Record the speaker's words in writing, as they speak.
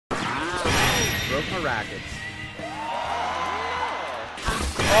broke my rackets.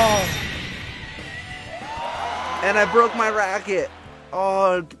 Oh! And I broke my racket!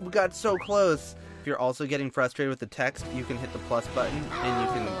 Oh, we got so close. If you're also getting frustrated with the text, you can hit the plus button and you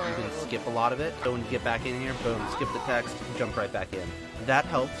can skip a lot of it. So when you get back in here, boom, skip the text, jump right back in. That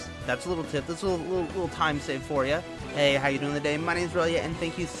helps. That's a little tip. That's a little time save for you. Hey, how you doing today? My name's Relia, and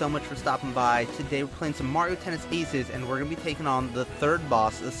thank you so much for stopping by. Today we're playing some Mario Tennis Aces, and we're going to be taking on the third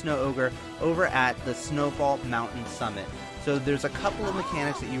boss, the Snow Ogre, over at the Snowfall Summit. So there's a couple of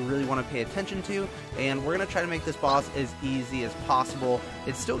mechanics that you really want to pay attention to, and we're going to try to make this boss as easy as possible.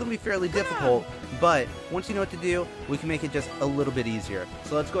 It's still going to be fairly difficult, but once you know what to do, we can make it just a little bit easier.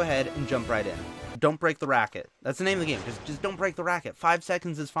 So let's go ahead and jump right in. Don't break the racket. That's the name of the game. Just don't break the racket. 5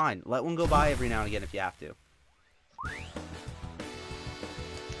 seconds is fine. Let one go by every now and again if you have to.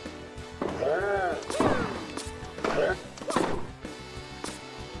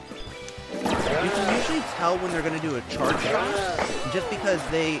 You can usually tell when they're going to do a charge shot just because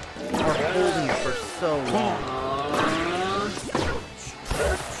they are holding it for so long.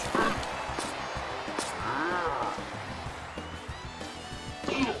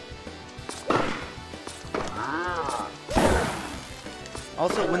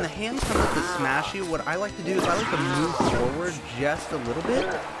 Also, when the hand comes up to smash you, what I like to do is I like to move forward just a little bit,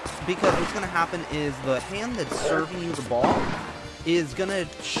 because what's going to happen is the hand that's serving you the ball is going to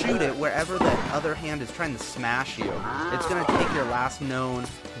shoot it wherever that other hand is trying to smash you. It's going to take your last known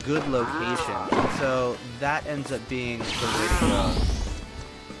good location, and so that ends up being the way to go.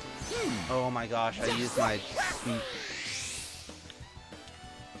 Oh my gosh, I used my...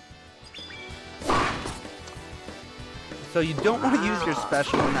 So you don't want to use your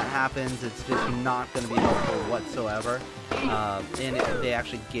special when that happens. It's just not going to be helpful whatsoever. And they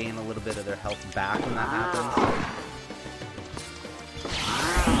actually gain a little bit of their health back when that happens.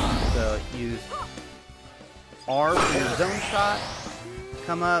 So use R for your zone shot.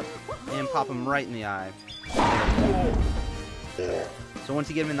 Come up and pop him right in the eye. So once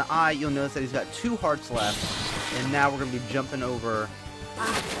you get him in the eye, you'll notice that he's got 2 hearts left. And now we're going to be jumping over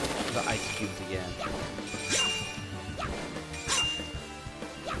the ice cubes again.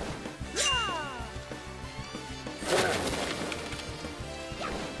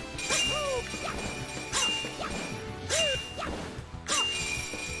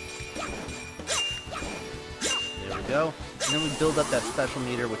 Go. And then we build up that special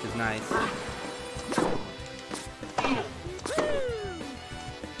meter, which is nice.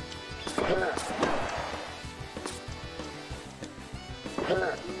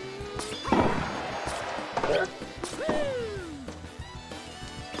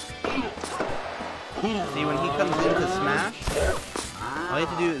 See, when he comes in to smash, all you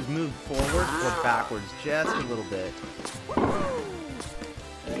have to do is move forward or backwards just a little bit.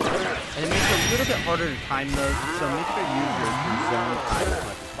 And it makes it a little bit harder to time those, so make sure you use your zone time as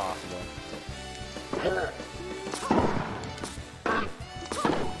much as possible.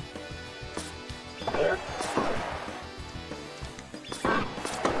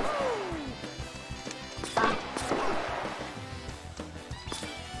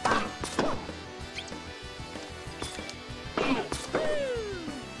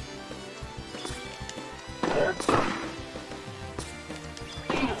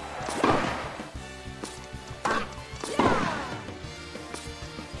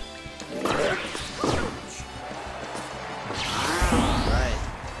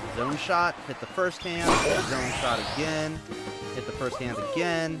 Zone shot, hit the first hand, zone shot again, hit the first hand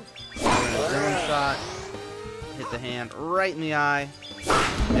again, zone shot, hit the hand right in the eye.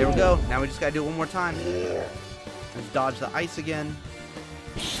 There we go. Now we just gotta do it one more time. Let's dodge the ice again.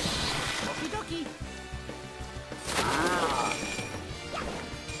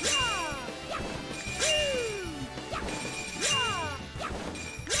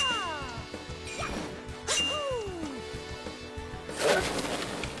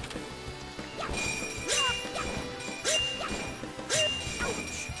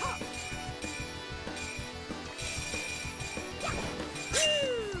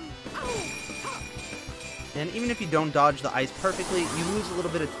 And even if you don't dodge the ice perfectly, you lose a little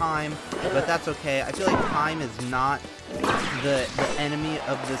bit of time, but that's okay. I feel like time is not the enemy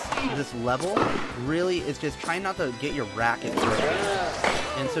of this level. Really, it's just trying not to get your racket broken.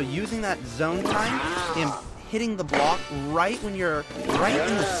 And so using that zone time and hitting the block right when you're right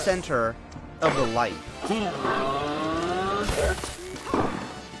in the center of the light.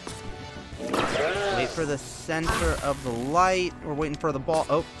 Wait for the center of the light. We're waiting for the ball.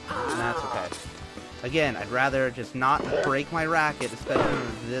 Oh, that's okay. Again, I'd rather just not break my racket, especially when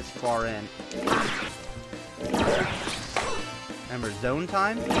we're this far in. Remember, zone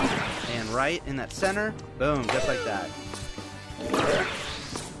time, and right in that center, boom, just like that.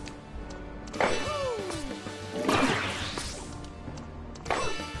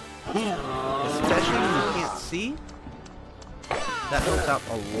 Especially when you can't see, that helps out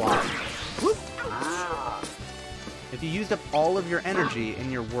a lot. Whoop. If you used up all of your energy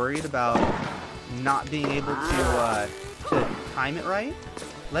and you're worried about not being able to time it right,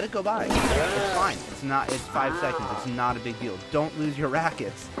 let it go by. It's fine. It's 5 seconds. It's not a big deal. Don't lose your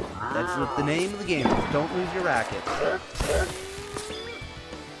rackets. That's what the name of the game is. Don't lose your rackets. There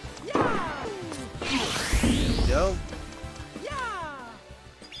we go.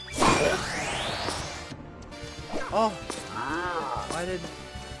 Oh. Why did...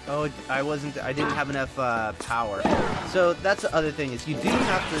 Oh, I didn't have enough power. So that's the other thing, is you do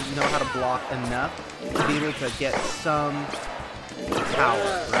have to know how to block enough to be able to get some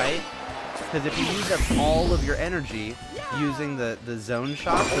power, right? Because if you use up all of your energy using the zone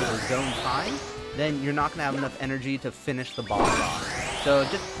shots or the zone time, then you're not going to have enough energy to finish the boss off. So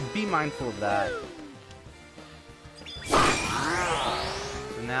just be mindful of that.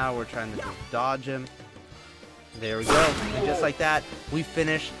 So now we're trying to just dodge him. There we go. And just like that, we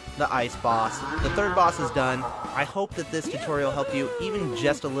finished the ice boss. The third boss is done. I hope that this tutorial helped you even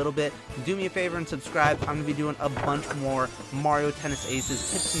just a little bit. Do me a favor and subscribe. I'm going to be doing a bunch more Mario Tennis Aces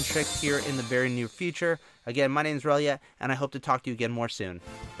tips and tricks here in the very near future. Again, my name is Relia, and I hope to talk to you again more soon.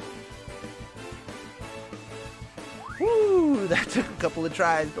 Woo! That took a couple of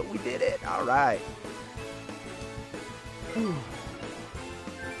tries, but we did it. All right. Whew.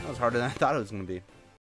 That was harder than I thought it was going to be.